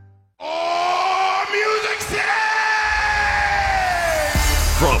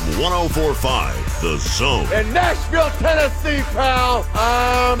104.5 The Zone. In Nashville, Tennessee, pal,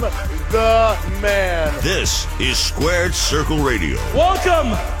 I'm the man. This is Squared Circle Radio.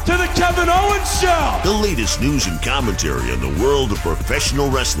 Welcome to the Kevin Owens Show. The latest news and commentary in the world of professional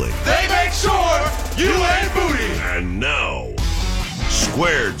wrestling. They make sure you ain't booty. And now,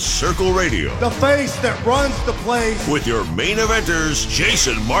 Squared Circle Radio. The face that runs the place. With your main eventers,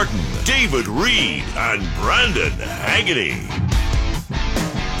 Jason Martin, David Reed, and Brandon Haggerty.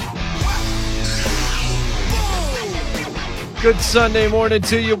 Good Sunday morning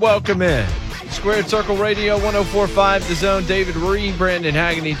to you. Welcome in. Squared Circle Radio, 104.5 The Zone. David Reed, Brandon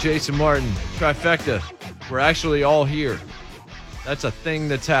Haggerty, Jason Martin. Trifecta. We're actually all here. That's a thing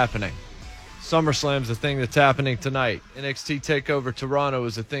that's happening. SummerSlam's a thing that's happening tonight. NXT TakeOver Toronto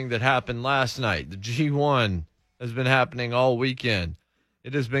is a thing that happened last night. The G1 has been happening all weekend.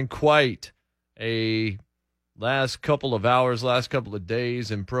 It has been quite a last couple of hours, last couple of days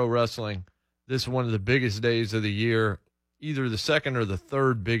in pro wrestling. This is one of the biggest days of the year. Either the second or the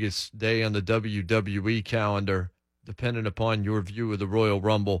third biggest day on the WWE calendar, depending upon your view of the Royal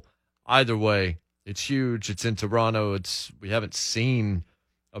Rumble. Either way, it's huge. It's in Toronto. We haven't seen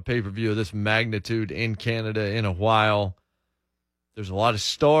a pay-per-view of this magnitude in Canada in a while. There's a lot of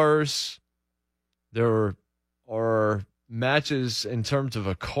stars. There are matches in terms of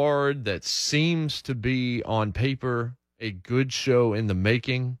a card that seems to be on paper a good show in the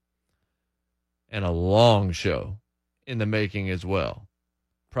making and a long show in the making as well.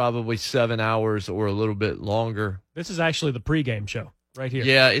 Probably 7 hours or a little bit longer. This is actually the pregame show right here.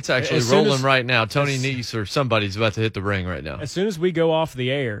 Yeah, it's actually rolling right now. Tony Nese or somebody's about to hit the ring right now. As soon as we go off the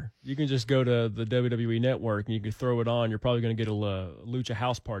air, you can just go to the WWE Network and you can throw it on. You're probably going to get a Lucha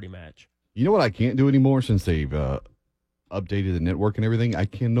House Party match. You know what I can't do anymore since they've updated the network and everything? I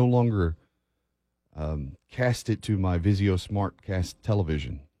can no longer cast it to my Vizio SmartCast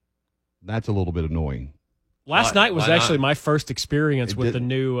television. That's a little bit annoying. Last night was actually my first experience with the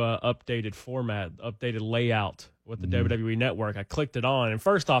new updated format, updated layout with the WWE Network. I clicked it on, and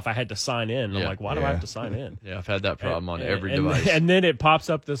first off, I had to sign in. I'm like, why do I have to sign in? Yeah, I've had that problem on every device. And then it pops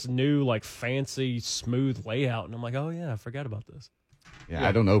up this new, like, fancy, smooth layout, and I'm like, oh, yeah, I forgot about this. Yeah,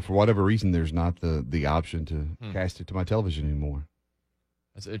 I don't know. For whatever reason, there's not the option to cast it to my television anymore.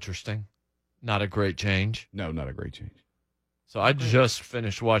 That's interesting. Not a great change. No, not a great change. So I just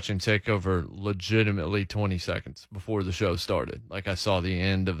finished watching TakeOver legitimately 20 seconds before the show started. Like I saw the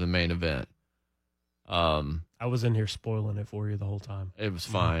end of the main event. I was in here spoiling it for you the whole time. It was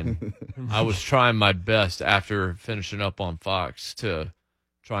fine. I was trying my best after finishing up on Fox to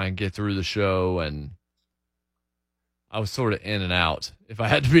try and get through the show, and I was sort of in and out. If I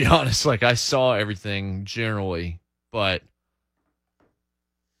had to be honest, like I saw everything generally, but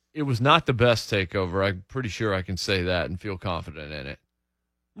it was not the best TakeOver. I'm pretty sure I can say that and feel confident in it.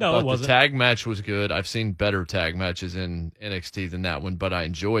 No, it wasn't. The tag match was good. I've seen better tag matches in NXT than that one, but I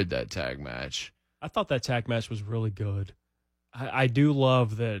enjoyed that tag match. I thought that tag match was really good. I do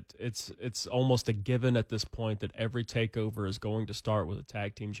love that it's almost a given at this point that every TakeOver is going to start with a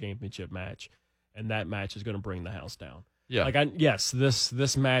tag team championship match, and that match is going to bring the house down. Yeah.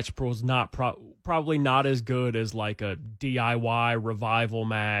 This match was not probably not as good as like a DIY revival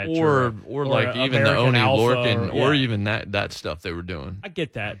match or like even the Oni Lorcan or even that stuff they were doing. I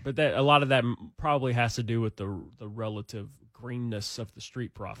get that, but a lot of that probably has to do with the relative greenness of the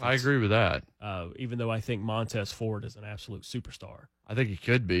Street Profits. I agree with that. Even though I think Montez Ford is an absolute superstar. I think he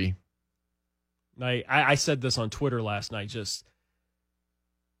could be. I said this on Twitter last night, just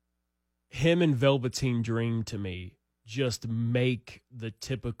him and Velveteen Dream to me just make the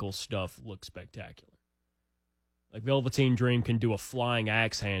typical stuff look spectacular. Like Velveteen Dream can do a flying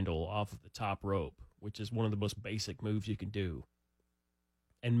axe handle off of the top rope, which is one of the most basic moves you can do,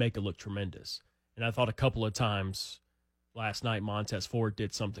 and make it look tremendous. And I thought a couple of times last night Montez Ford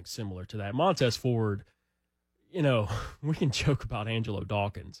did something similar to that. Montez Ford, we can joke about Angelo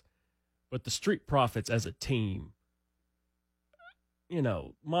Dawkins, but the Street Profits as a team,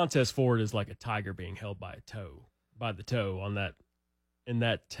 Montez Ford is like a tiger being held by the toe in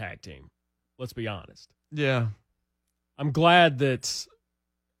that tag team. Let's be honest. Yeah. I'm glad that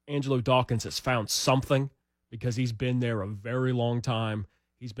Angelo Dawkins has found something because he's been there a very long time.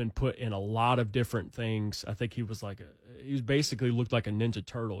 He's been put in a lot of different things. I think he basically looked like a Ninja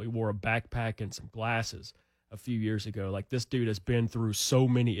Turtle. He wore a backpack and some glasses a few years ago. Like, this dude has been through so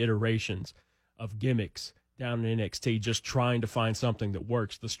many iterations of gimmicks down in NXT just trying to find something that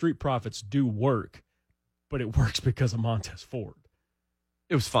works. The Street Profits do work, but it works because of Montez Ford.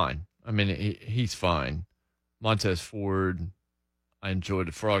 It was fine. I mean, he's fine. Montez Ford, I enjoyed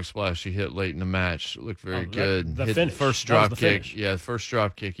the frog splash he hit late in the match. It looked very good. The hit finish. the first That was drop the kick. finish. Yeah, the first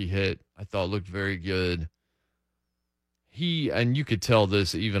drop kick he hit, I thought looked very good. And you could tell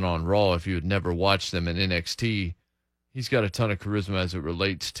this even on Raw if you had never watched them in NXT. He's got a ton of charisma as it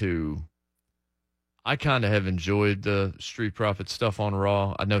relates to. I kind of have enjoyed the Street Profits stuff on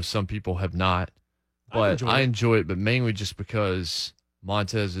Raw. I know some people have not, but I enjoy it, but mainly just because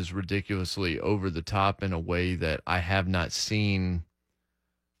Montez is ridiculously over the top in a way that I have not seen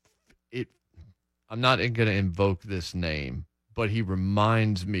it. I'm not going to invoke this name, but he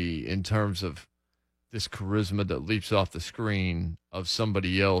reminds me in terms of this charisma that leaps off the screen of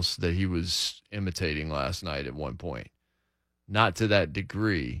somebody else that he was imitating last night at one point. Not to that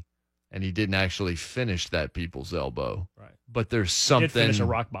degree, and he didn't actually finish that people's elbow. Right. But there's something. He did finish a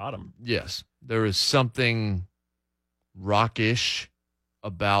rock bottom. Yes. There is something rockish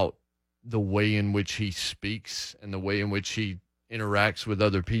about the way in which he speaks and the way in which he interacts with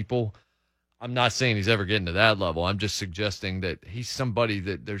other people. I'm not saying he's ever getting to that level. I'm just suggesting that he's somebody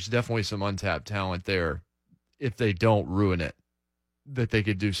that there's definitely some untapped talent there, if they don't ruin it, that they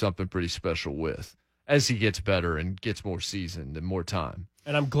could do something pretty special with as he gets better and gets more seasoned and more time.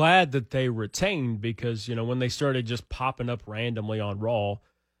 And I'm glad that they retained because, when they started just popping up randomly on Raw,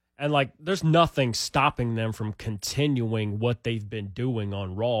 and there's nothing stopping them from continuing what they've been doing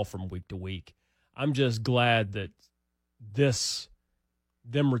on Raw from week to week. I'm just glad that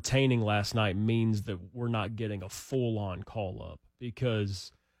them retaining last night means that we're not getting a full-on call-up,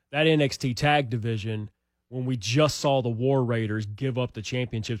 because that NXT tag division, when we just saw the War Raiders give up the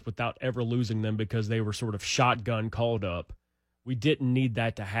championships without ever losing them because they were sort of shotgun called up, we didn't need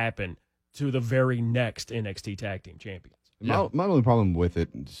that to happen to the very next NXT tag team champions. Yeah. My only problem with it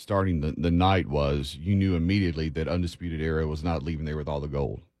starting the night was you knew immediately that Undisputed Era was not leaving there with all the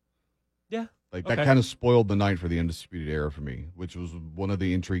gold. Yeah. That kind of spoiled the night for the Undisputed Era for me, which was one of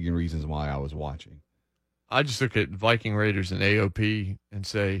the intriguing reasons why I was watching. I just look at Viking Raiders and AOP and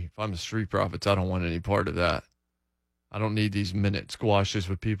say, if I'm the Street Profits, I don't want any part of that. I don't need these minute squashes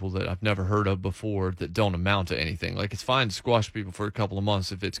with people that I've never heard of before that don't amount to anything. It's fine to squash people for a couple of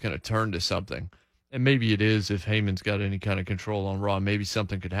months if it's going to turn to something. And maybe it is if Heyman's got any kind of control on Raw. Maybe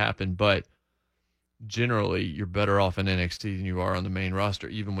something could happen. But generally, you're better off in NXT than you are on the main roster,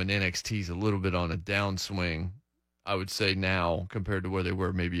 even when NXT's a little bit on a downswing, I would say now, compared to where they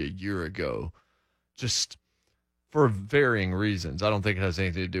were maybe a year ago. Just for varying reasons. I don't think it has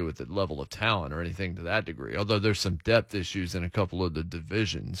anything to do with the level of talent or anything to that degree, although there's some depth issues in a couple of the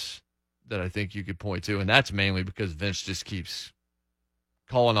divisions that I think you could point to, and that's mainly because Vince just keeps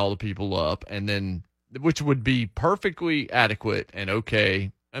calling all the people up, and then, which would be perfectly adequate and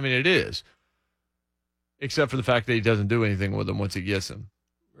okay. I mean, it is, except for the fact that he doesn't do anything with them once he gets them.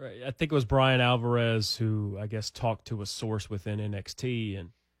 Right. I think it was Brian Alvarez who, I guess, talked to a source within NXT,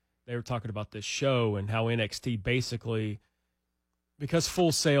 and they were talking about this show and how NXT basically, because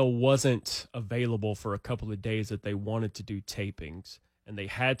Full Sail wasn't available for a couple of days that they wanted to do tapings, and they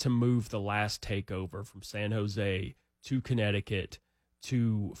had to move the last takeover from San Jose to Connecticut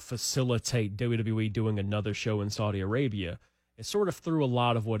to facilitate WWE doing another show in Saudi Arabia. It sort of threw a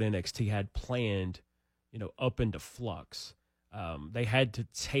lot of what NXT had planned, up into flux. They had to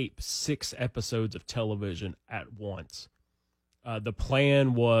tape 6 episodes of television at once. The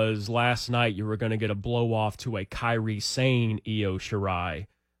plan was last night you were going to get a blow-off to a Kairi Sane Io Shirai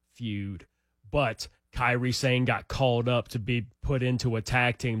feud, but Kairi Sane got called up to be put into a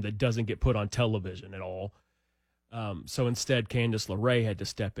tag team that doesn't get put on television at all. So instead, Candice LeRae had to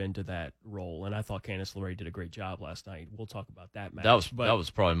step into that role, and I thought Candice LeRae did a great job last night. We'll talk about that match. That was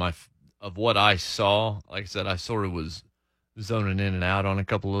probably of what I saw. Like I said, I sort of was zoning in and out on a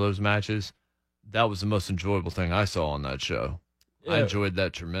couple of those matches. That was the most enjoyable thing I saw on that show. I enjoyed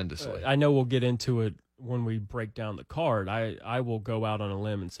that tremendously. I know we'll get into it when we break down the card. I will go out on a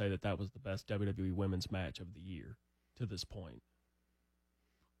limb and say that was the best WWE women's match of the year to this point.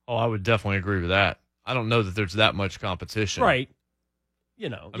 Oh, I would definitely agree with that. I don't know that there's that much competition. Right. I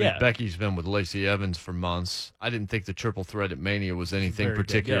mean, Becky's been with Lacey Evans for months. I didn't think the triple threat at Mania was anything Very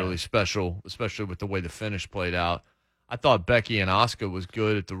particularly good, special, especially with the way the finish played out. I thought Becky and Asuka was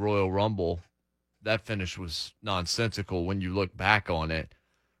good at the Royal Rumble. That finish was nonsensical when you look back on it.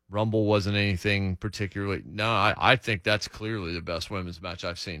 Rumble wasn't anything particularly. No, I think that's clearly the best women's match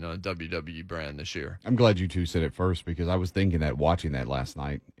I've seen on a WWE brand this year. I'm glad you two said it first, because I was thinking that watching that last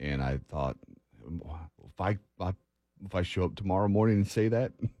night, and I thought, if I show up tomorrow morning and say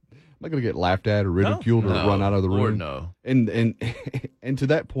that, am I going to get laughed at or ridiculed or run out of the room? No. And to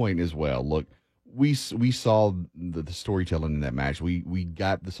that point as well, look, we saw the storytelling in that match. We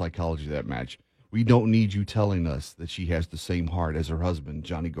got the psychology of that match. We don't need you telling us that she has the same heart as her husband,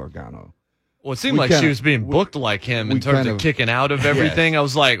 Johnny Gargano. Well, it seemed like she was being booked like him in terms of kicking out of everything. Yes. I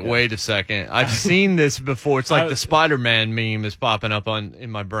was like, wait a second. I've seen this before. It's like the Spider-Man meme is popping up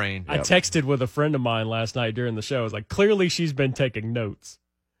in my brain. I texted with a friend of mine last night during the show. I was like, clearly she's been taking notes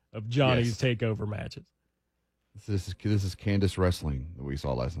of Johnny's takeover matches. This is Candice wrestling that we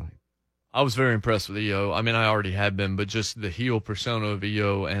saw last night. I was very impressed with EO. I mean, I already had been, but just the heel persona of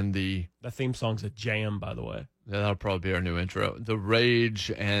EO and that theme song's a jam, by the way. That'll probably be our new intro. The rage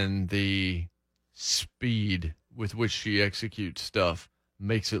and the speed with which she executes stuff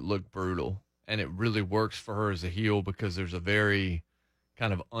makes it look brutal. And it really works for her as a heel because there's a very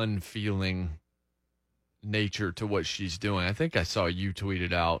kind of unfeeling nature to what she's doing. I think I saw you tweet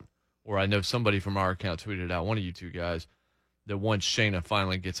it out, or I know somebody from our account tweeted it out, one of you two guys, that once Shayna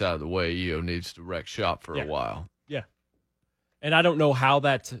finally gets out of the way, EO needs to wreck shop for a while. Yeah. And I don't know how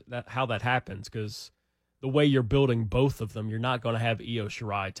that happens, because the way you're building both of them, you're not going to have Io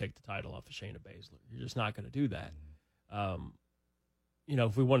Shirai take the title off of Shayna Baszler. You're just not going to do that.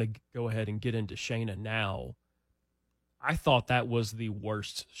 If we want to go ahead and get into Shayna now, I thought that was the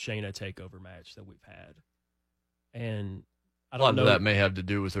worst Shayna takeover match that we've had. And I don't know. A lot of that may have to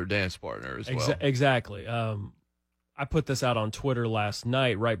do with her dance partner as well. Exactly. I put this out on Twitter last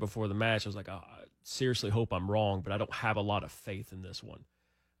night right before the match. I was like, I seriously hope I'm wrong, but I don't have a lot of faith in this one.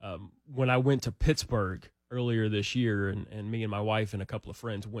 When I went to Pittsburgh earlier this year, and me and my wife and a couple of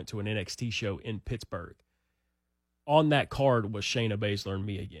friends went to an NXT show in Pittsburgh, on that card was Shayna Baszler and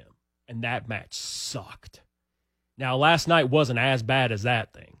Mia Yim, and that match sucked. Now, last night wasn't as bad as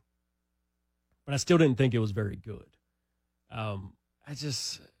that thing, but I still didn't think it was very good.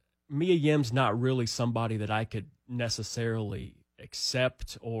 Mia Yim's not really somebody that I could necessarily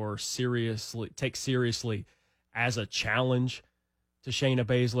accept or take seriously as a challenge to Shayna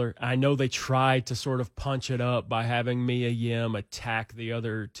Baszler. I know they tried to sort of punch it up by having Mia Yim attack the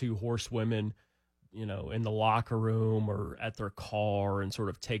other two horsewomen, in the locker room or at their car and sort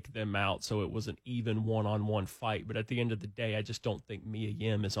of take them out so it was an even one-on-one fight. But at the end of the day, I just don't think Mia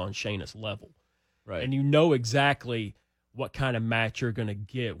Yim is on Shayna's level. Right. And you know exactly what kind of match you're going to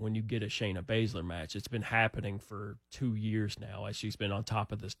get when you get a Shayna Baszler match. It's been happening for 2 years now as she's been on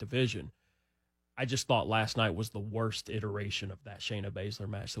top of this division. I just thought last night was the worst iteration of that Shayna Baszler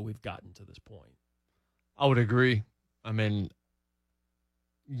match that we've gotten to this point. I would agree. I mean,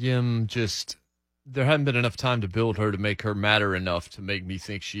 Yim there hadn't been enough time to build her to make her matter enough to make me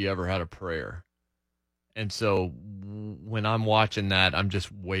think she ever had a prayer. And so when I'm watching that, I'm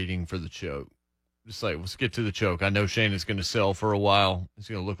just waiting for the choke. Just like, let's get to the choke. I know Shayna's going to sell for a while. It's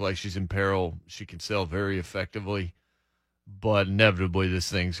going to look like she's in peril. She can sell very effectively. But inevitably,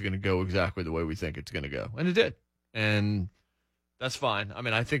 this thing's going to go exactly the way we think it's going to go. And it did. And that's fine. I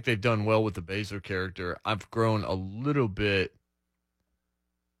mean, I think they've done well with the Baszler character. I've grown a little bit.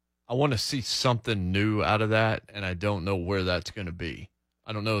 I want to see something new out of that, and I don't know where that's going to be.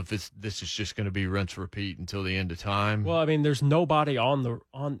 I don't know if this is just going to be rinse repeat until the end of time. Well, I mean, there's nobody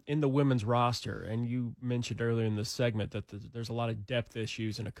in the women's roster, and you mentioned earlier in this segment that there's a lot of depth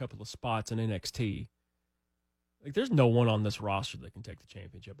issues in a couple of spots in NXT. Like, there's no one on this roster that can take the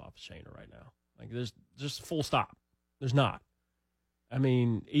championship off of Shayna right now. Like, there's just full stop. There's not. I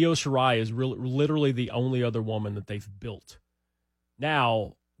mean, Io Shirai is literally the only other woman that they've built.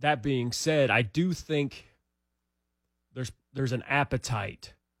 Now, that being said, I do think there's an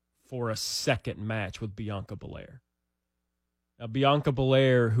appetite for a second match with Bianca Belair. Now, Bianca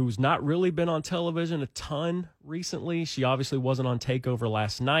Belair, who's not really been on television a ton recently, she obviously wasn't on TakeOver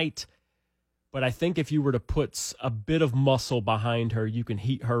last night, but I think if you were to put a bit of muscle behind her, you can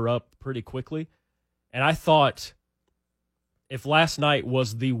heat her up pretty quickly. And I thought if last night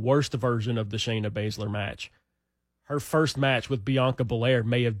was the worst version of the Shayna Baszler match, her first match with Bianca Belair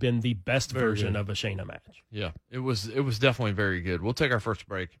may have been the best version of a Shayna match. Yeah, it was definitely very good. We'll take our first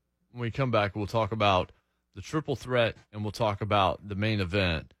break. When we come back, we'll talk about the triple threat, and we'll talk about the main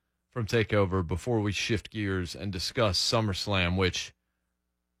event from TakeOver before we shift gears and discuss SummerSlam, which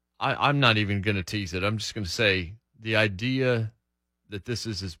I'm not even going to tease it. I'm just going to say the idea that this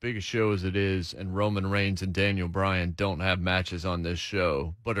is as big a show as it is and Roman Reigns and Daniel Bryan don't have matches on this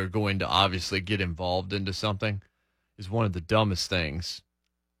show but are going to obviously get involved into something is one of the dumbest things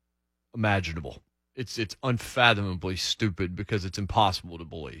imaginable. It's unfathomably stupid because it's impossible to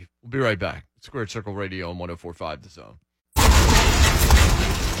believe. We'll be right back. Squared Circle Radio on 104.5 The Zone.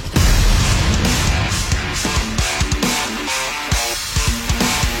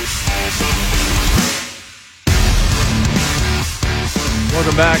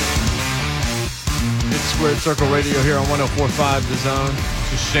 Welcome back. It's Squared Circle Radio here on 104.5 The Zone.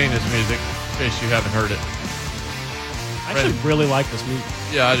 It's just Shayna's music. case you haven't heard it. I actually really like this music.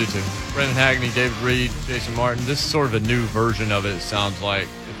 Yeah, I do too. Brendan Hagney, David Reed, Jason Martin. This is sort of a new version of it, it sounds like.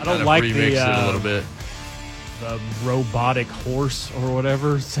 I don't like remix it a little bit. The robotic horse or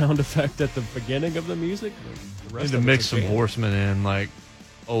whatever sound effect at the beginning of the music. The Need to mix some horsemen in, like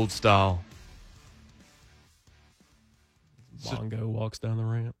old style. Bongo walks down the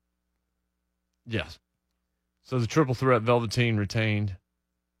ramp. Yes. So the triple threat Velveteen retained.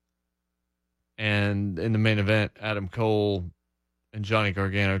 And in the main event, Adam Cole and Johnny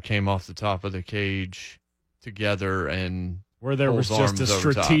Gargano came off the top of the cage together, and where there was Cole's just a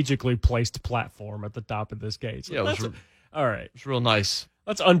strategically placed platform at the top of this cage. So yeah, all right. It's real nice.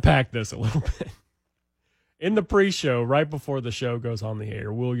 Let's unpack this a little bit. In the pre-show, right before the show goes on the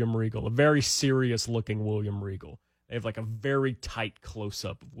air, William Regal, a very serious-looking William Regal. They have like a very tight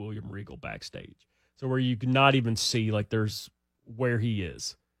close-up of William Regal backstage. So where you can not even see, like, there's where he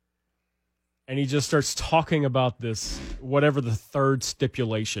is. And he just starts talking about this, whatever the third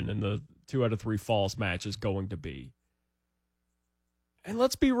stipulation in the 2 out of 3 falls match is going to be. And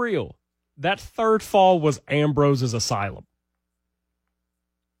let's be real. That third fall was Ambrose's Asylum.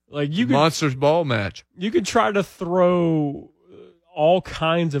 Like, you could, Monsters Ball match. You could try to throw all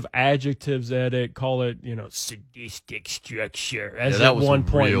kinds of adjectives at it, call it, sadistic structure. As at one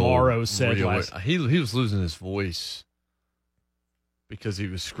point Morrow said last. He was losing his voice because he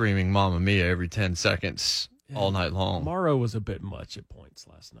was screaming Mamma Mia every 10 seconds all night long. Morrow was a bit much at points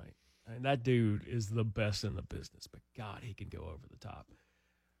last night. I mean, that dude is the best in the business, but God, he can go over the top.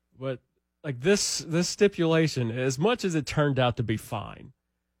 But like this stipulation, as much as it turned out to be fine,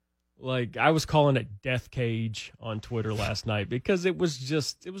 like I was calling it Death Cage on Twitter last night because it was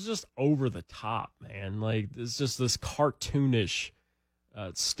just over the top, man. Like it's just this cartoonish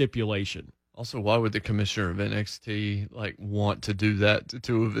stipulation. Also, why would the commissioner of NXT want to do that to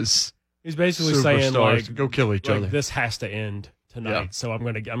two of his? He's basically superstars? saying Go kill each other. This has to end tonight. Yeah. So I'm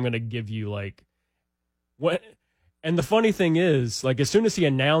gonna give you what. And the funny thing is, as soon as he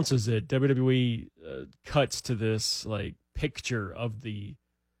announces it, WWE cuts to this picture of the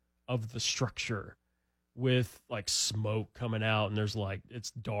structure with smoke coming out, and there's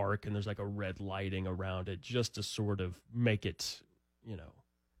it's dark and there's a red lighting around it just to sort of make it,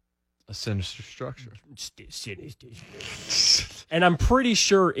 a sinister structure. And I'm pretty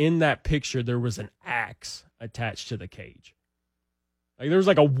sure in that picture there was an axe attached to the cage. There was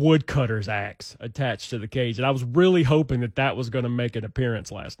a woodcutter's axe attached to the cage, and I was really hoping that was going to make an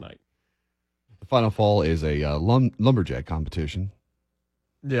appearance last night. The final fall is a lumberjack competition.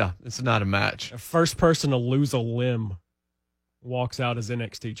 Yeah, it's not a match. The first person to lose a limb walks out as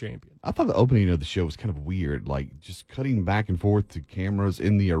NXT champion. I thought the opening of the show was kind of weird, just cutting back and forth to cameras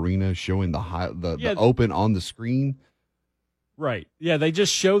in the arena, showing the open on the screen. Right. Yeah, they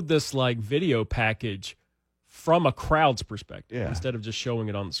just showed this video package from a crowd's perspective instead of just showing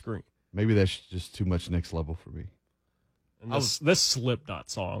it on the screen. Maybe that's just too much next level for me. And this Slipknot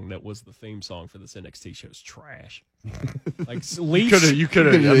song that was the theme song for this NXT show is trash. You could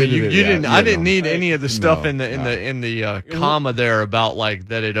have. I mean, you didn't. I didn't need any of the stuff in the comma there about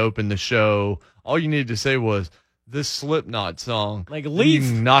that it opened the show. All you needed to say was this Slipknot song. You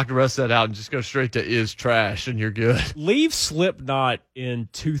can knock the rest of that out and just go straight to is trash, and you're good. Leave Slipknot in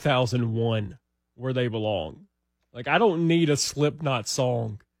 2001 where they belong. I don't need a Slipknot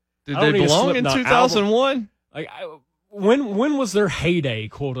song. Did they belong in 2001? When was their heyday,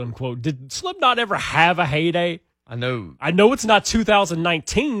 quote unquote? Did Slipknot ever have a heyday? I know it's not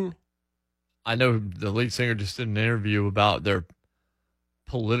 2019. I know the lead singer just did an interview about their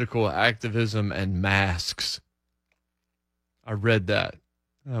political activism and masks. I read that.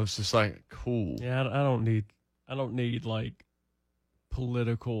 I was just cool. Yeah, I don't need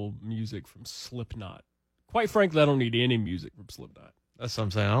political music from Slipknot. Quite frankly, I don't need any music from Slipknot. That's what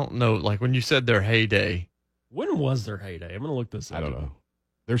I'm saying. I don't know. When you said their heyday. When was their heyday? I'm going to look this up. I don't know.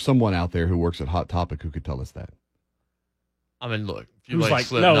 There's someone out there who works at Hot Topic who could tell us that. I mean, look. If you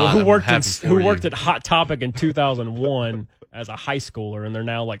who worked at Hot Topic in 2001 as a high schooler, and they're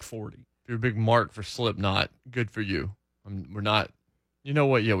now 40. If you're a big mark for Slipknot, good for you. We're not. You know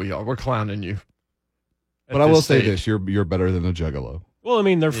what? Yeah, we are. We're clowning you. But I will say this: you're better than a Juggalo. Well, I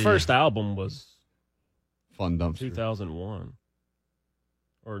mean, their first album was Fun Dumpster. 2001.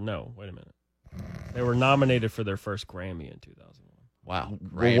 Or no, wait a minute. They were nominated for their first Grammy in 2001. Wow.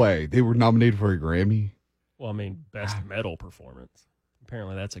 No way. They were nominated for a Grammy? Well, I mean, best metal performance.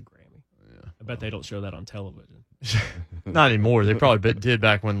 Apparently that's a Grammy. Yeah. I bet they don't show that on television. Not anymore. They probably did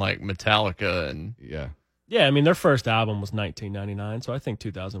back when Metallica and... Yeah. Yeah, I mean, their first album was 1999, so I think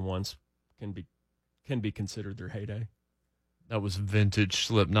 2001 can be considered their heyday. That was vintage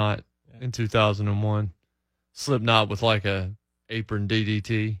Slipknot. Yeah. in 2001. Slipknot with like a apron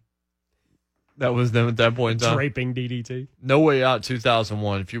DDT. That was them at that point in time. Draping DDT. No Way Out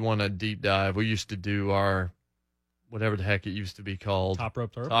 2001. If you want a deep dive, we used to do our whatever the heck it used to be called. Top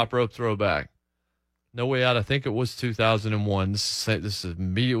rope throwback. Top rope throwback. No Way Out, I think it was 2001. This is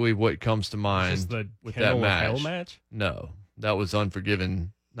immediately what comes to mind Just the with Kennel that of match. Hell match? No, that was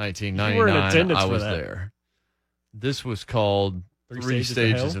Unforgiven 1999. You were in attendance I for was that. there. This was called Three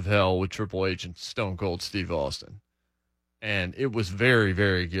Stages of Hell with Triple H and Stone Cold Steve Austin. And it was very,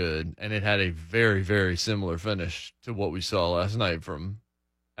 very good. And it had a very, very similar finish to what we saw last night from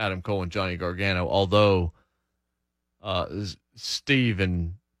Adam Cole and Johnny Gargano. Although Steve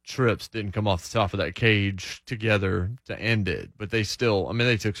and Trips didn't come off the top of that cage together to end it. But they still,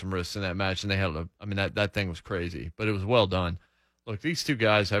 they took some risks in that match. And they had that thing was crazy. But it was well done. Look, these two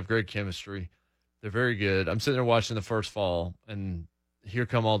guys have great chemistry. They're very good. I'm sitting there watching the first fall, and here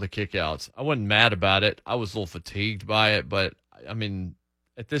come all the kickouts. I wasn't mad about it. I was a little fatigued by it, but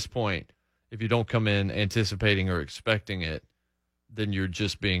at this point, if you don't come in anticipating or expecting it, then you're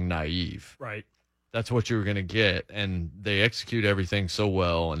just being naive. Right. That's what you were going to get, and they execute everything so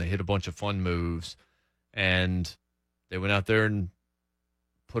well, and they hit a bunch of fun moves, and they went out there and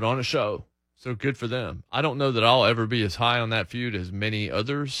put on a show. So good for them. I don't know that I'll ever be as high on that feud as many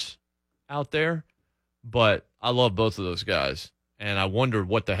others out there, but I love both of those guys. And I wonder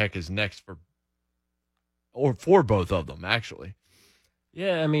what the heck is next for both of them, actually.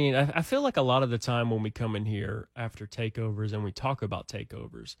 Yeah, I feel like a lot of the time when we come in here after takeovers and we talk about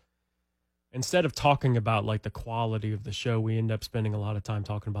takeovers, instead of talking about like the quality of the show, we end up spending a lot of time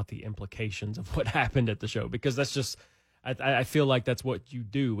talking about the implications of what happened at the show, because that's just, I feel like that's what you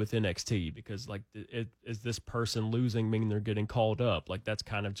do with NXT, because like, is this person losing mean they're getting called up? Like that's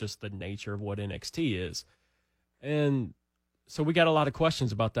kind of just the nature of what NXT is. And so we got a lot of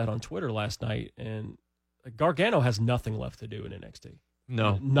questions about that on Twitter last night, and Gargano has nothing left to do in NXT.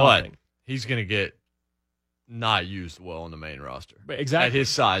 No, nothing. But he's going to get not used well on the main roster. But exactly. At his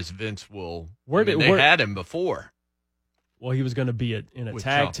size, Vince will. They where, had him before. Well, he was going to be in a With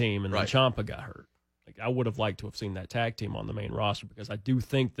tag Ciampa, team, and right. then Ciampa got hurt. Like I would have liked to have seen that tag team on the main roster, because I do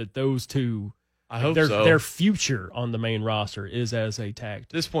think that those two, their future on the main roster is as a tag team. At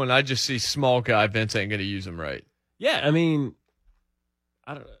this point, I just see small guy Vince ain't going to use him right. Yeah, I don't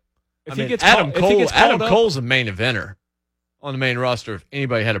know. Adam Cole's a main eventer on the main roster. If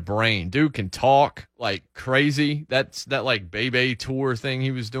anybody had a brain, dude can talk like crazy. That like Bebe tour thing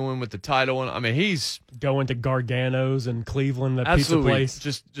he was doing with the title, and he's going to Gargano's in Cleveland, that absolutely pizza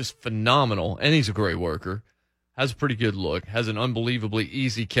place. just phenomenal, and he's a great worker. Has a pretty good look. Has an unbelievably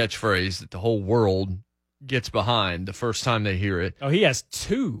easy catchphrase that the whole world gets behind the first time they hear it. Oh, he has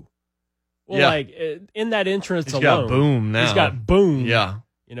two. Well, yeah. like in that entrance he's alone, got boom now. He's got boom. Yeah.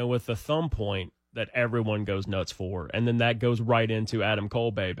 With the thumb point that everyone goes nuts for. And then that goes right into Adam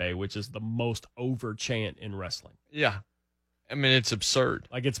Cole Bebe, which is the most over chant in wrestling. Yeah. It's absurd.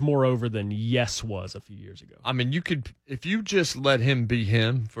 Like, it's more over than Yes was a few years ago. You could, if you just let him be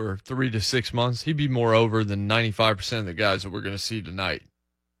him for 3 to 6 months, he'd be more over than 95% of the guys that we're going to see tonight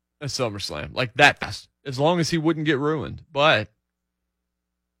at SummerSlam. Like that fast. As long as he wouldn't get ruined. But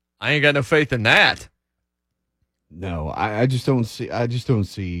I ain't got no faith in that. No, I just don't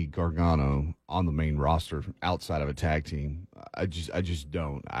see Gargano on the main roster outside of a tag team. I just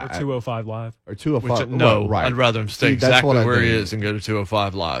don't. Or 205 Live. Or 205. No, right. I'd rather him stay exactly where he is and go to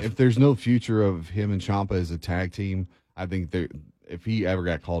 205 Live. If there's no future of him and Ciampa as a tag team, I think if he ever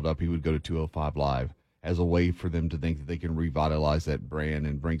got called up, he would go to 205 Live as a way for them to think that they can revitalize that brand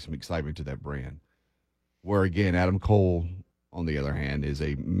and bring some excitement to that brand. Where, again, Adam Cole, on the other hand, is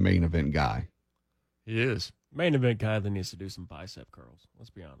a main event guy. He is. Main event guy that needs to do some bicep curls. Let's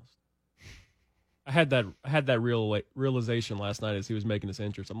be honest. I had that realization last night as he was making his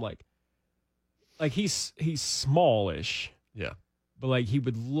entrance. I'm like he's smallish. Yeah. But like he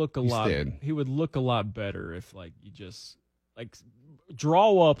would look a lot better if like you just like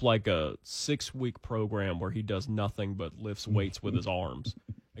draw up like a 6-week program where he does nothing but lifts weights with his arms.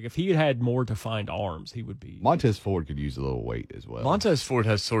 Like if he had more defined arms, he would be. Montez Ford could use a little weight as well. Montez Ford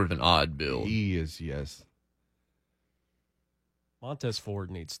has sort of an odd build. He is, yes. Montez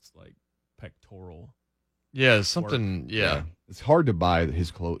Ford needs like pectoral. Yeah, something. Yeah. It's hard to buy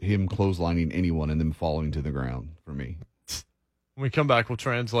him clotheslining anyone and then falling to the ground for me. When we come back, we'll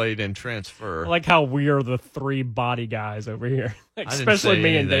translate and transfer. I like how we are the 3 body guys over here, especially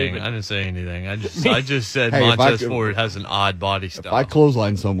me and David. I didn't say anything. I just said Montez Ford has an odd body style. If I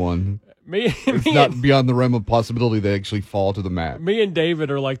clothesline someone, it's not beyond the realm of possibility they actually fall to the mat. Me and David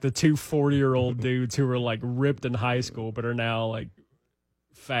are like the 2 40-year-old dudes who were like ripped in high school but are now like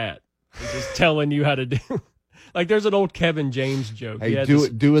fat. He's just telling you how to do. Like there's an old Kevin James joke. Hey,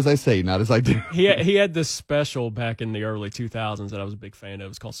 do as I say, not as I do. He had this special back in the early 2000s that I was a big fan of. It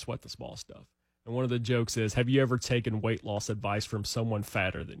was called Sweat the Small Stuff. And one of the jokes is, have you ever taken weight loss advice from someone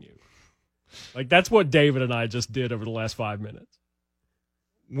fatter than you? Like, that's what David and I just did over the last 5 minutes.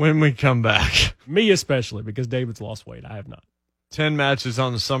 When we come back. Me especially, because David's lost weight. I have not. 10 matches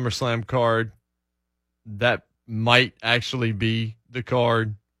on the SummerSlam card. That might actually be the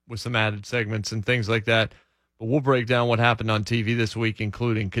card with some added segments and things like that. But we'll break down what happened on TV this week,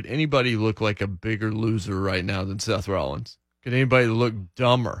 including, could anybody look like a bigger loser right now than Seth Rollins? Could anybody look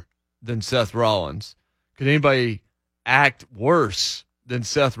dumber than Seth Rollins? Could anybody act worse than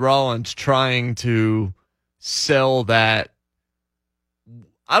Seth Rollins trying to sell that?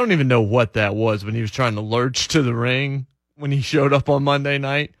 I don't even know what that was when he was trying to lurch to the ring when he showed up on Monday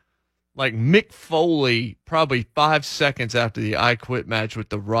night. Like Mick Foley, probably 5 seconds after the I Quit match with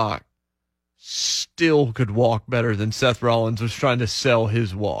The Rock, still could walk better than Seth Rollins was trying to sell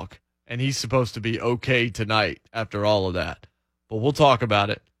his walk. And he's supposed to be okay tonight after all of that. But we'll talk about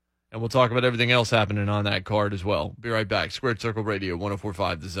it. And we'll talk about everything else happening on that card as well. Be right back. Squared Circle Radio,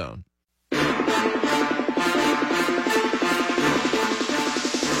 104.5 The Zone.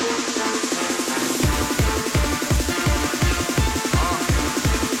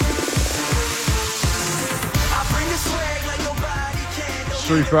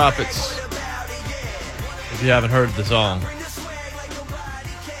 Street Profits. If you haven't heard the song,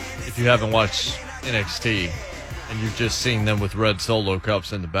 if you haven't watched NXT, and you've just seen them with red Solo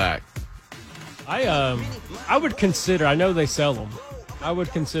cups in the back. I would consider, I know they sell them, I would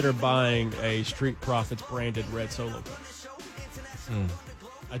consider buying a Street Profits branded red Solo cup.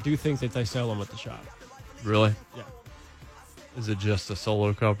 I do think that they sell them at the shop. Really? Yeah. Is it just a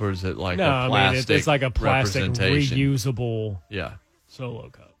Solo cup, or is it like no, a plastic? I mean, it's like a plastic representation? reusable Yeah. Solo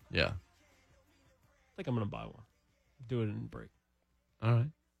cup. Yeah. I think I'm going to buy one. Do it in break. All right.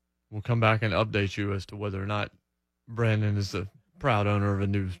 We'll come back and update you as to whether or not Brandon is the proud owner of a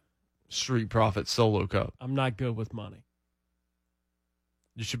new Street Profits Solo cup. I'm not good with money.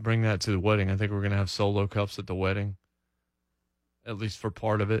 You should bring that to the wedding. I think we're going to have Solo cups at the wedding, at least for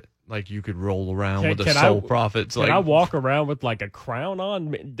part of it. Like you could roll around with the Soul Profits. Can I walk around with like a crown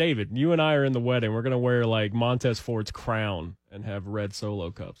on? David, you and I are in the wedding. We're going to wear like Montez Ford's crown and have red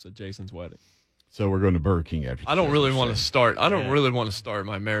Solo cups at Jason's wedding. So we're going to Burger King after. I don't really want to start. I don't really want to start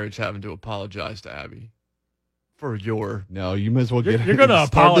my marriage having to apologize to Abby for your. No, you might as well get. You're going to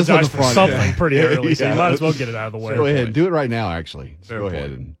apologize for something pretty early, so you might as well get it out of the way. Go ahead, do it right now. Actually, go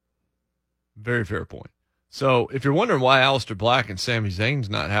ahead. And very fair point. So if you're wondering why Aleister Black and Sami Zayn's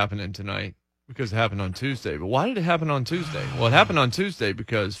not happening tonight, because it happened on Tuesday. But why did it happen on Tuesday? Well, it happened on Tuesday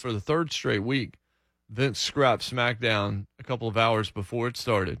because for the third straight week, Vince scrapped SmackDown a couple of hours before it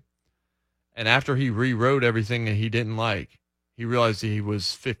started. And after he rewrote everything that he didn't like, he realized he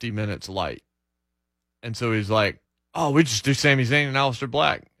was 50 minutes light. And so he's like, oh, we just do Sami Zayn and Aleister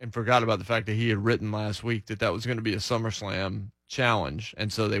Black, and forgot about the fact that he had written last week that was going to be a SummerSlam challenge.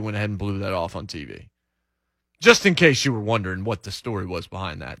 And so they went ahead and blew that off on TV. Just in case you were wondering what the story was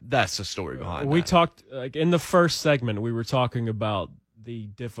behind that. That's the story behind that. We talked, like in the first segment, we were talking about the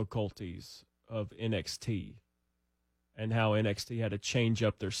difficulties of NXT and how NXT had to change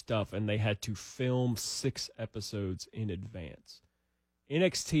up their stuff, and they had to film 6 episodes in advance.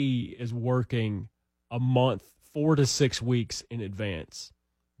 NXT is working a month, 4 to 6 weeks in advance.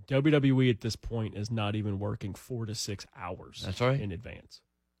 WWE at this point is not even working 4 to 6 hours. That's right. In advance.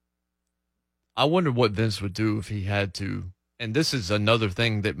 I wonder what Vince would do if he had to. And this is another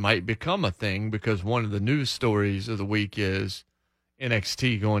thing that might become a thing, because one of the news stories of the week is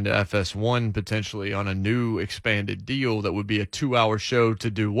NXT going to FS1 potentially on a new expanded deal that would be a 2-hour show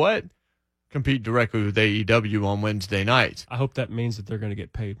to do what? Compete directly with AEW on Wednesday nights. I hope that means that they're going to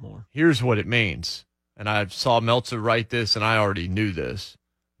get paid more. Here's what it means. And I saw Meltzer write this, and I already knew this.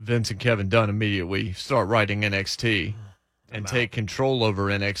 Vince and Kevin Dunn immediately start writing NXT and take control over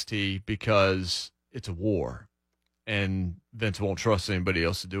NXT because it's a war. And Vince won't trust anybody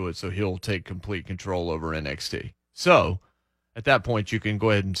else to do it, so he'll take complete control over NXT. So at that point, you can go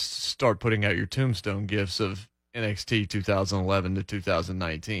ahead and start putting out your tombstone gifts of NXT 2011 to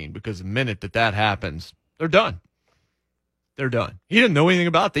 2019, because the minute that happens, they're done. They're done. He didn't know anything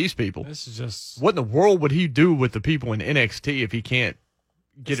about these people. This is just... What in the world would he do with the people in NXT if he can't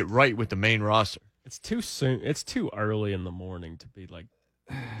get it right with the main roster? It's too soon. It's too early in the morning to be, like,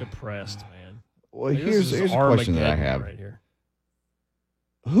 depressed, man. Well, like, here's a question that I have. Right here.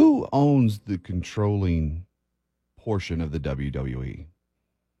 Who owns the controlling portion of the WWE?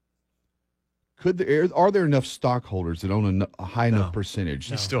 Are there enough stockholders that own a high enough percentage?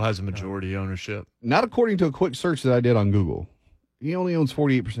 He still has a majority ownership. Not according to a quick search that I did on Google. He only owns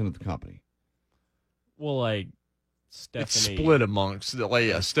 48% of the company. Well, like Stephanie, It's split amongst.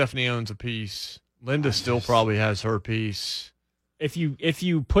 Stephanie owns a piece. Linda still probably has her piece. If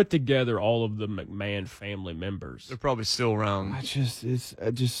you put together all of the McMahon family members, They're probably still around. It's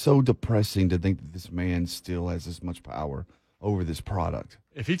just so depressing to think that this man still has this much power over this product.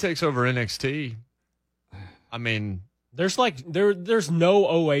 If he takes over NXT, I mean, there's no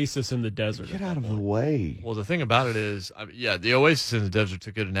oasis in the desert. Get out of the way. well, the thing about it is, the Oasis in the Desert's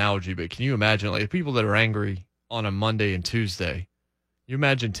a good analogy, but can you imagine, like, the people that are angry on a Monday and Tuesday, you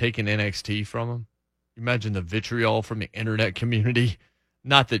imagine taking NXT from them? You imagine the vitriol from the internet community?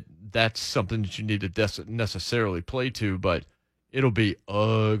 Not that that's something that you need to necessarily play to, but it'll be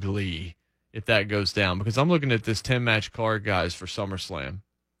ugly if that goes down. Because I'm looking at this 10-match card, guys, for SummerSlam,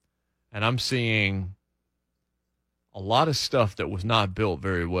 and I'm seeing a lot of stuff that was not built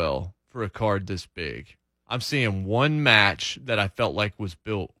very well for a card this big. I'm seeing one match that I felt like was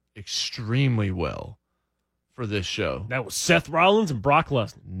built extremely well for this show. That was Seth Rollins and Brock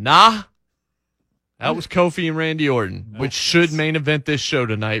Lesnar. Nah. That was Kofi and Randy Orton, which should main event this show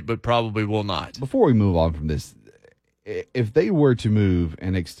tonight, but probably will not. Before we move on from this, if they were to move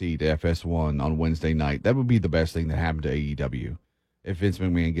NXT to FS1 on Wednesday night, that would be the best thing that happened to AEW. If Vince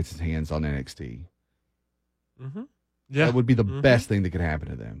McMahon gets his hands on NXT. Mm-hmm. Yeah. That would be the best thing that could happen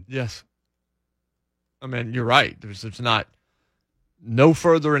to them. Yes. I mean, you're right. There's no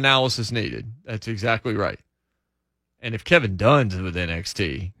further analysis needed. That's exactly right. And if Kevin Dunn's with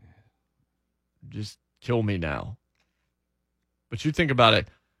NXT, just kill me now. But you think about it,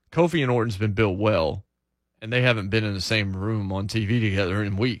 Kofi and Orton's been built well, and they haven't been in the same room on TV together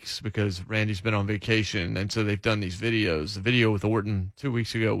in weeks because Randy's been on vacation, and so they've done these videos. The video with Orton 2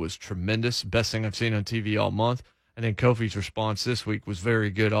 weeks ago was tremendous, best thing I've seen on TV all month, and then Kofi's response this week was very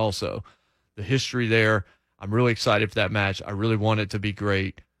good also. The history there, I'm really excited for that match. I really want it to be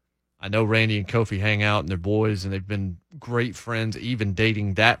great. I know Randy and Kofi hang out and they're boys, and they've been great friends, even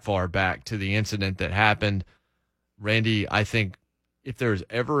dating that far back to the incident that happened. Randy, I think if there's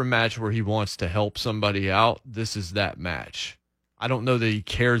ever a match where he wants to help somebody out, this is that match. I don't know that he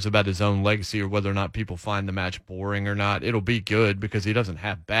cares about his own legacy or whether or not people find the match boring or not. It'll be good because he doesn't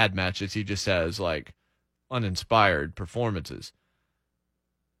have bad matches. He just has, like, uninspired performances.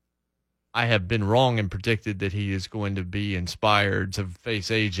 I have been wrong and predicted that he is going to be inspired to face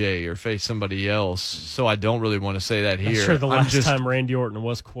AJ or face somebody else, so I don't really want to say that here. I'm sure the last time Randy Orton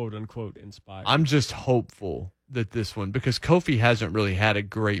was quote-unquote inspired. I'm just hopeful that this one, because Kofi hasn't really had a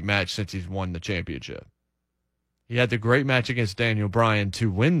great match since he's won the championship. He had the great match against Daniel Bryan to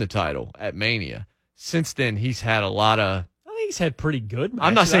win the title at Mania. Since then, he's had a lot of... He's had pretty good matches.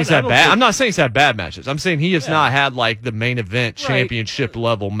 I'm not saying he's had bad. I'm not saying he's had bad matches. I'm saying he has not had like the main event championship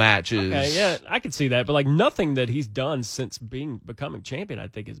level matches. Okay, yeah, I can see that, but like nothing that he's done since becoming champion, I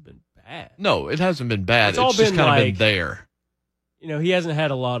think, has been bad. No, it hasn't been bad. It's all just been kind of like, been there. You know, he hasn't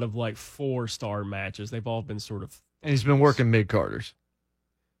had a lot of like 4-star matches. They've all been sort of. And he's been working mid-carders.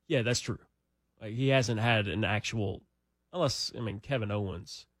 Yeah, that's true. Like he hasn't had an actual, unless Kevin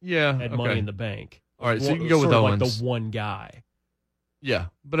Owens. Had Money in the Bank. All right, so you can go with Owens. Like the one guy. Yeah,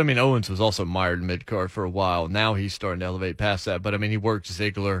 but Owens was also mired mid-card for a while. Now he's starting to elevate past that. But he worked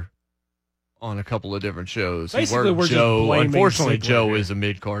Ziggler on a couple of different shows. Basically, he worked we're Joe. just blaming Unfortunately, Ziggler Joe here. is a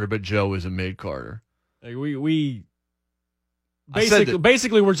mid-carder, but Joe is a mid-carder. Like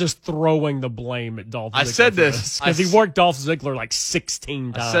Basically, we're just throwing the blame at Dolph Ziggler. I said this because he worked Dolph Ziggler like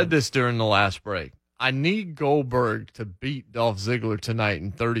 16 times. I said this during the last break. I need Goldberg to beat Dolph Ziggler tonight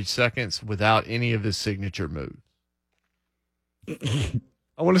in 30 seconds without any of his signature moves.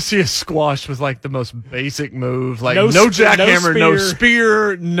 I want to see a squash with like the most basic move, like no jackhammer, no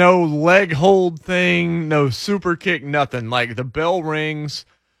spear, no leg hold thing, no super kick, nothing. Like the bell rings,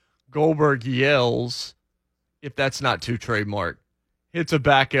 Goldberg yells, if that's not too trademark, hits a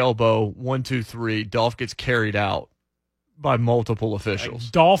back elbow, 1, 2, 3. Dolph gets carried out by multiple officials.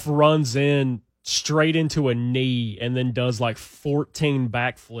 Like Dolph runs in straight into a knee and then does like 14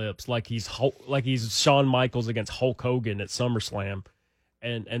 backflips, like he's Shawn Michaels against Hulk Hogan at SummerSlam,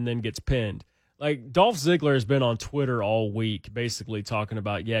 and then gets pinned. Like Dolph Ziggler has been on Twitter all week, basically talking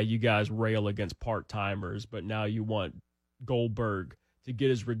about, you guys rail against part timers, but now you want Goldberg to get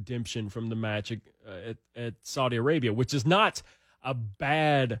his redemption from the match at Saudi Arabia, which is not a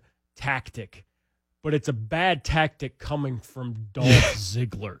bad tactic, but it's a bad tactic coming from Dolph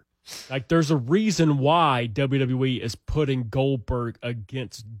Ziggler. Like, there's a reason why WWE is putting Goldberg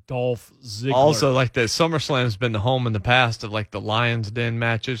against Dolph Ziggler. Also, like the SummerSlam's been the home in the past of like the Lions Den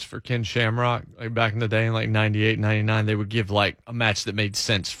matches for Ken Shamrock. Like back in the day in like 98, 99, they would give like a match that made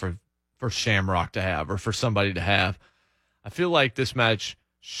sense for Shamrock to have or for somebody to have. I feel like this match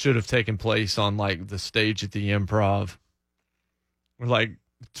should have taken place on like the stage at the Improv or like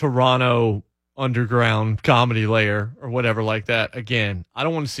Toronto Underground Comedy Layer or whatever like that. Again, I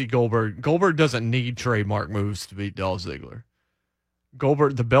don't want to see Goldberg. Goldberg doesn't need trademark moves to beat Dolph Ziggler.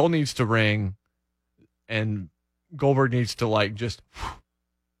 Goldberg, the bell needs to ring and Goldberg needs to like just,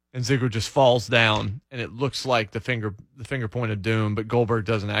 and Ziggler just falls down and it looks like the finger point of doom, but Goldberg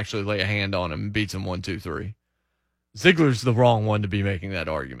doesn't actually lay a hand on him and beats him 1, 2, 3. Ziggler's the wrong one to be making that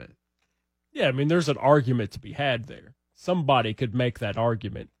argument. Yeah, I mean, there's an argument to be had there. Somebody could make that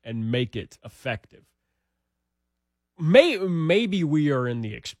argument and make it effective. Maybe we are in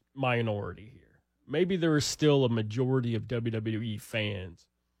the minority here. Maybe there is still a majority of WWE fans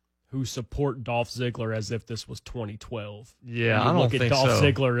who support Dolph Ziggler as if this was 2012. Yeah, I don't think so. Look at Dolph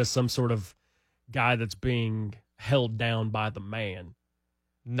Ziggler as some sort of guy that's being held down by the man.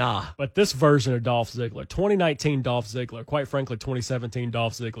 Nah. But this version of Dolph Ziggler, 2019 Dolph Ziggler, quite frankly, 2017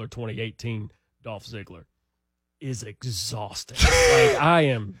 Dolph Ziggler, 2018 Dolph Ziggler, is exhausting.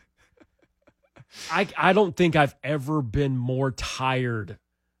 Like, I don't think I've ever been more tired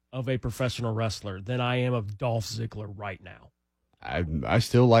of a professional wrestler than I am of Dolph Ziggler right now. I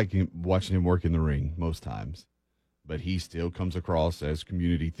still like watching him work in the ring most times, but he still comes across as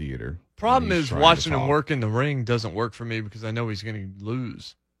community theater. Problem is watching him work in the ring doesn't work for me because I know he's going to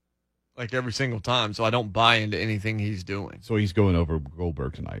lose like every single time, so I don't buy into anything he's doing. So he's going over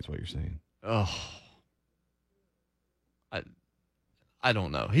Goldberg tonight is what you're saying. Oh, I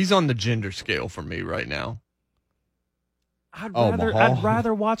don't know. He's on the gender scale for me right now. I'd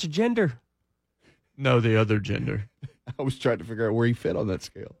rather watch Gender. No, the other gender. I was trying to figure out where he fit on that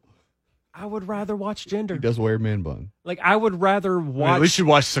scale. I would rather watch Gender. He does wear a man bun. Like, I would rather watch... I mean, at least you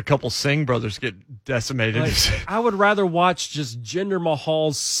watched a couple Singh brothers get decimated. Like, I would rather watch just Jinder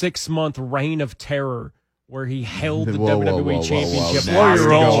Mahal's 6-month reign of terror where he held the WWE Championship. Now you're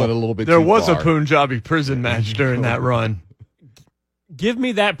going a little bit there too was far. a Punjabi prison match during that run. Give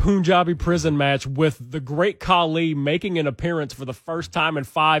me that Punjabi prison match with the great Khali making an appearance for the first time in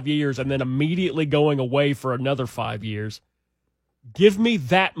 5 years and then immediately going away for another 5 years. Give me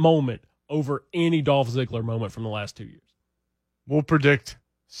that moment over any Dolph Ziggler moment from the last 2 years. We'll predict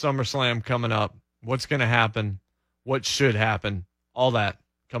SummerSlam coming up. What's going to happen? What should happen? All that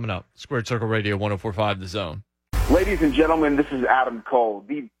coming up. Squared Circle Radio 104.5 The Zone. Ladies and gentlemen, this is Adam Cole,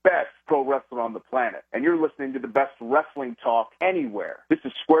 the best pro wrestler on the planet, and you're listening to the best wrestling talk anywhere. This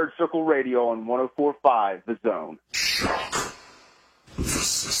is Squared Circle Radio on 104.5 The Zone. Shock the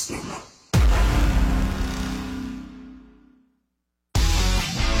system.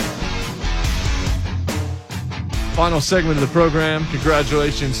 Final segment of the program.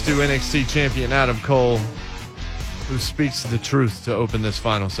 Congratulations to NXT champion Adam Cole, who speaks the truth to open this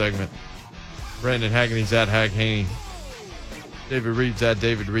final segment. Brandon Haggerty's at Hag Haney. David Reed's at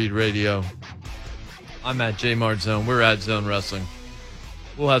David Reed Radio. I'm at J-Mart Zone. We're at Zone Wrestling.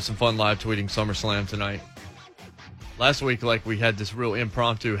 We'll have some fun live tweeting SummerSlam tonight. Last week, like, we had this real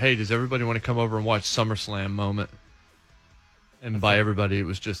impromptu, hey, does everybody want to come over and watch SummerSlam moment? And by everybody, it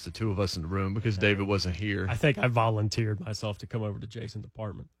was just the two of us in the room because David wasn't here. I think I volunteered myself to come over to Jason's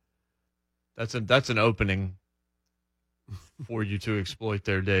apartment. That's an opening for you to exploit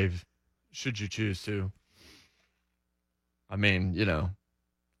there, Dave, should you choose to. I mean, you know,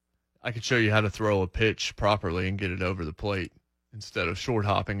 I could show you how to throw a pitch properly and get it over the plate instead of short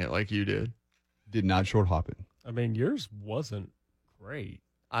hopping it like you did. Did not short hop it. I mean, yours wasn't great.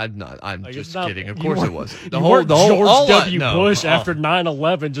 I'm Like, just not, kidding. Of course it wasn't. The whole George W. Bush after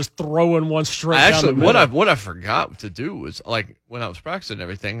 9/11 just throwing one straight down the middle. What I forgot to do was, like, when I was practicing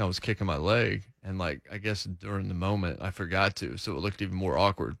everything, I was kicking my leg, and, like, I guess during the moment I forgot to, so it looked even more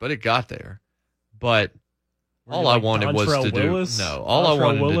awkward. But it got there. But all I wanted was to do all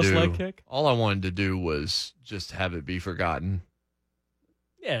I wanted to do was just have it be forgotten.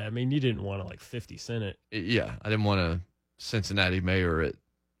 Yeah, I mean, you didn't want to, like, 50 Cent it. Yeah, I didn't want to Cincinnati mayor it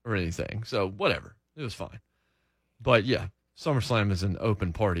or anything. So whatever. It was fine. But yeah, SummerSlam is an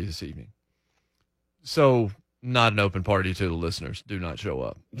open party this evening. So not an open party to the listeners. Do not show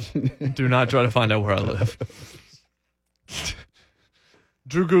up. Do not try to find out where I live.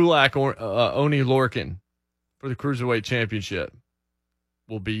 Drew Gulak or Oni Lorcan for the Cruiserweight Championship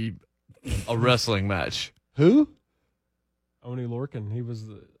will be a wrestling match. Who? Oni Lorcan.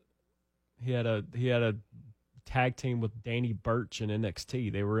 He had a tag team with Danny Burch in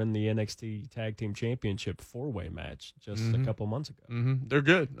NXT. They were in the NXT Tag Team Championship 4-way match just a couple months ago. Mm-hmm. They're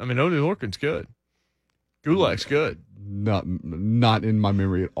good. I mean, Oney Lorcan's good. Gulak's good. Not in my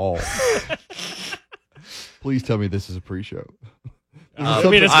memory at all. Please tell me this is a pre-show. I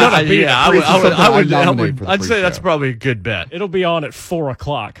mean, it's going to be. Yeah, I'd say that's probably a good bet. It'll be on at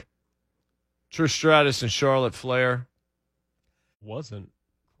 4:00. Trish Stratus and Charlotte Flair wasn't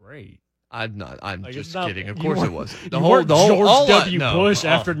great. I'm Like, just not, kidding. Of course it was. The whole George W. Bush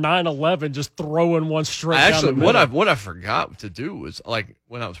after 9/11 just throwing one straight down the middle. What I forgot to do was, like,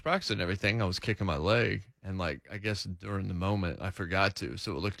 when I was practicing everything, I was kicking my leg, and, like, I guess during the moment I forgot to,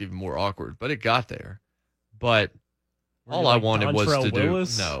 so it looked even more awkward. But it got there. But all I wanted was to do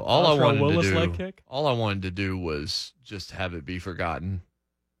all I wanted to do was just have it be forgotten.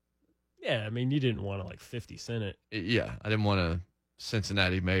 Yeah, I mean, you didn't want to, like, 50 Cent it. Yeah, I didn't want to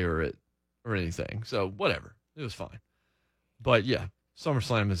Cincinnati mayor it or anything. So whatever, it was fine. But yeah,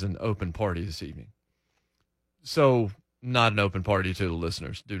 SummerSlam is an open party this evening. So not an open party to the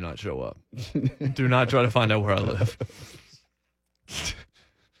listeners. Do not show up. Do not try to find out where I live.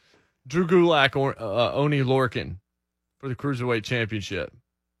 Drew Gulak or Oney Lorcan for the Cruiserweight Championship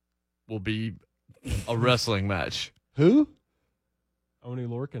will be a wrestling match. Who? Oney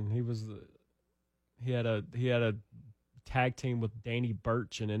Lorcan. He had a tag team with Danny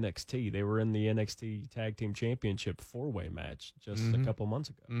Burch in NXT. They were in the NXT Tag Team Championship 4-way match just a couple months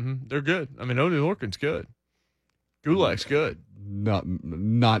ago. Mm-hmm. They're good. I mean, Oney Lorcan's good. Gulak's good. Not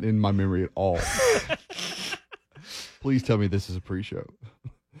in my memory at all. Please tell me this is a pre-show.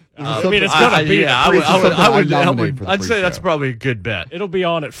 I mean, it's going to be. Yeah, I'd say that's probably a good bet. It'll be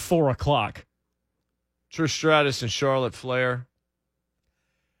on at 4:00. Trish Stratus and Charlotte Flair.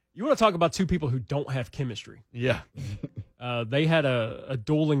 You want to talk about two people who don't have chemistry? Yeah. They had a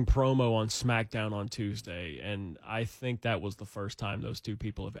dueling promo on SmackDown on Tuesday, and I think that was the first time those two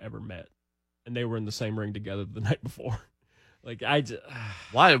people have ever met. And they were in the same ring together the night before.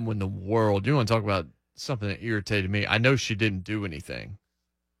 Why in the world? You want to talk about something that irritated me? I know she didn't do anything.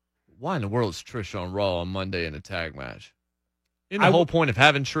 Why in the world is Trish on Raw on Monday in a tag match? Isn't the whole point of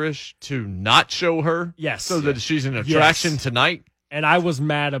having Trish to not show her? Yes. So that she's an attraction tonight? And I was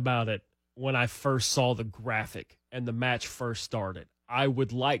mad about it when I first saw the graphic and the match first started. I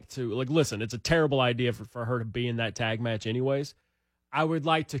would like to, listen, it's a terrible idea for her to be in that tag match anyways. I would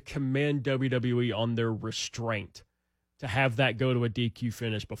like to commend WWE on their restraint to have that go to a DQ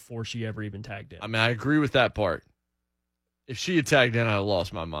finish before she ever even tagged in. I mean, I agree with that part. If she had tagged in, I'd have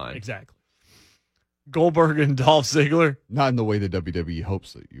lost my mind. Exactly. Goldberg and Dolph Ziggler. Not in the way that WWE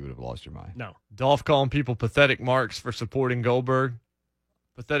hopes that you would have lost your mind. No. Dolph calling people pathetic marks for supporting Goldberg.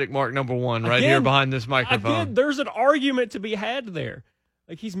 Pathetic mark number one right here behind this microphone. Again, there's an argument to be had there.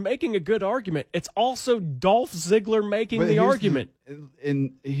 Like, he's making a good argument. It's also Dolph Ziggler making the argument.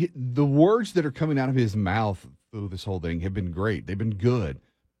 The words that are coming out of his mouth through this whole thing have been great. They've been good.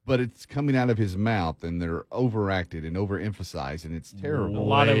 But it's coming out of his mouth, and they're overacted and overemphasized, and it's terrible. A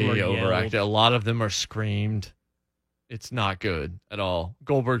lot of them are overacted. A lot of them are screamed. It's not good at all.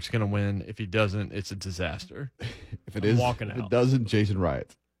 Goldberg's going to win. If he doesn't, it's a disaster. If it doesn't, Jason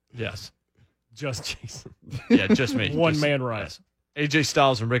riots. Yes. Just Jason. Yeah, just me. One-man riot. Yes. AJ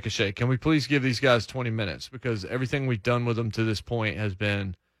Styles and Ricochet. Can we please give these guys 20 minutes? Because everything we've done with them to this point has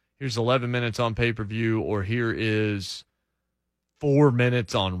been, here's 11 minutes on pay-per-view, or here is 4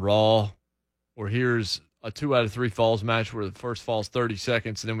 minutes on Raw, or here's a 2 out of 3 falls match where the first fall's 30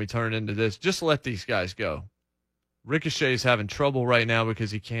 seconds, and then we turn into this. Just let these guys go. Ricochet's having trouble right now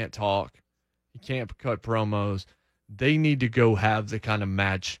because he can't talk. He can't cut promos. They need to go have the kind of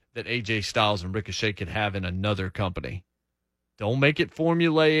match that AJ Styles and Ricochet could have in another company. Don't make it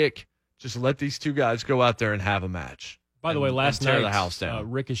formulaic. Just let these two guys go out there and have a match. By the way, last night, the house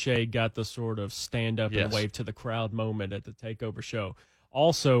down. Ricochet got the sort of stand-up and wave to the crowd moment at the TakeOver show.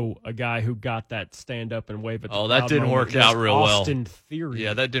 Also, a guy who got that stand-up and wave at the crowd that didn't work out real well. Austin Theory.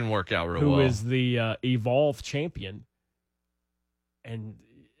 Yeah, that didn't work out real well. Who is the Evolve champion. And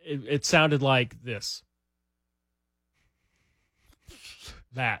it sounded like this.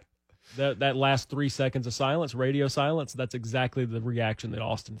 That last 3 seconds of silence, radio silence, that's exactly the reaction that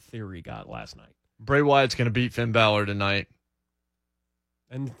Austin Theory got last night. Bray Wyatt's going to beat Finn Balor tonight.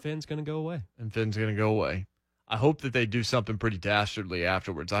 And Finn's going to go away. I hope that they do something pretty dastardly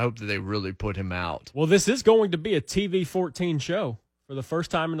afterwards. I hope that they really put him out. Well, this is going to be a TV 14 show. For the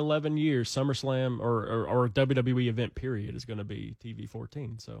first time in 11 years, SummerSlam or a WWE event, period, is going to be TV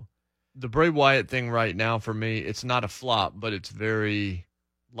 14. So the Bray Wyatt thing right now, for me, it's not a flop, but it's very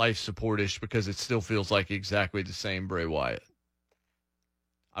life support-ish because it still feels like exactly the same Bray Wyatt.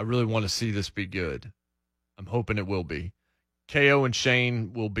 I really want to see this be good. I'm hoping it will be. KO and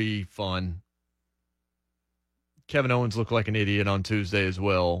Shane will be fun. Kevin Owens looked like an idiot on Tuesday as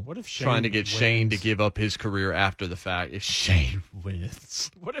well. What if Shane trying to get wins? Shane to give up his career after the fact? If Shane wins.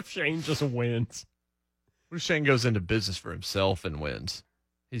 What if Shane just wins? What if Shane goes into business for himself and wins?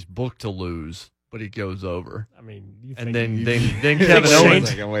 He's booked to lose, but he goes over. I mean, you and think then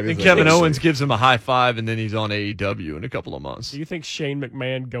Kevin Owens gives him a high five, and then he's on AEW in a couple of months. Do you think Shane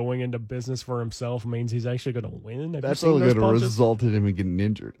McMahon going into business for himself means he's actually going to win? That's only going to result in him getting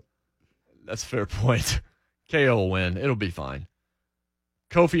injured. That's a fair point. KO will win. It'll be fine.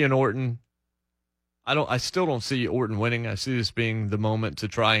 Kofi and Orton. I still don't see Orton winning. I see this being the moment to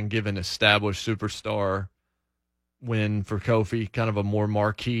try and give an established superstar win for Kofi, kind of a more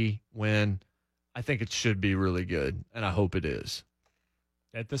marquee win. I think it should be really good, and I hope it is.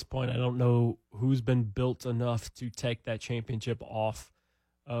 At this point, I don't know who's been built enough to take that championship off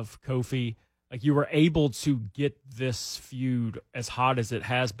of Kofi. Like, you were able to get this feud as hot as it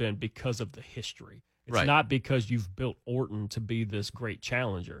has been because of the history. It's not because you've built Orton to be this great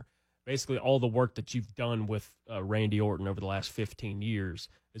challenger. Basically, all the work that you've done with Randy Orton over the last 15 years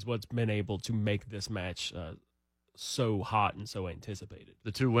is what's been able to make this match so hot and so anticipated.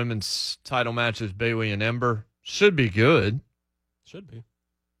 The two women's title matches, Bayley and Ember, should be good. Should be.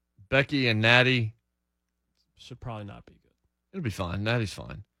 Becky and Natty should probably not be good. It'll be fine. Natty's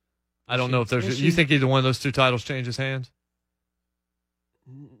fine. I don't know if there's. You think either one of those two titles changes hands?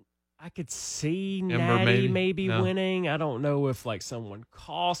 I could see Ember Natty maybe no. winning. I don't know if like someone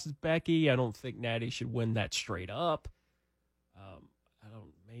costs Becky. I don't think Natty should win that straight up.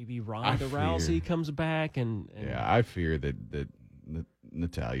 Maybe Ronda Rousey comes back and yeah, I fear that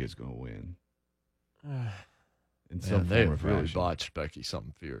Natalia's going to win. They have really botched Becky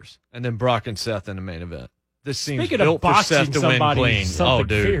something fierce, and then Brock and Seth in the main event. This seems Speaking built of for Seth to win clean. Oh,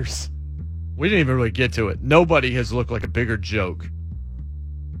 dude, fierce. We didn't even really get to it. Nobody has looked like a bigger joke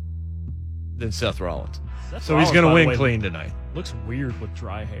than Seth Rollins. So he's going to win clean tonight. Looks weird with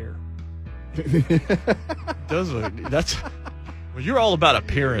dry hair. Does look. That's. Well, you're all about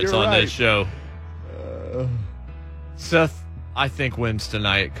appearance on this show. Seth, I think, wins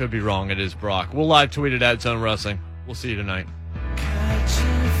tonight. Could be wrong. It is Brock. We'll live tweet it at Zone Wrestling. We'll see you tonight.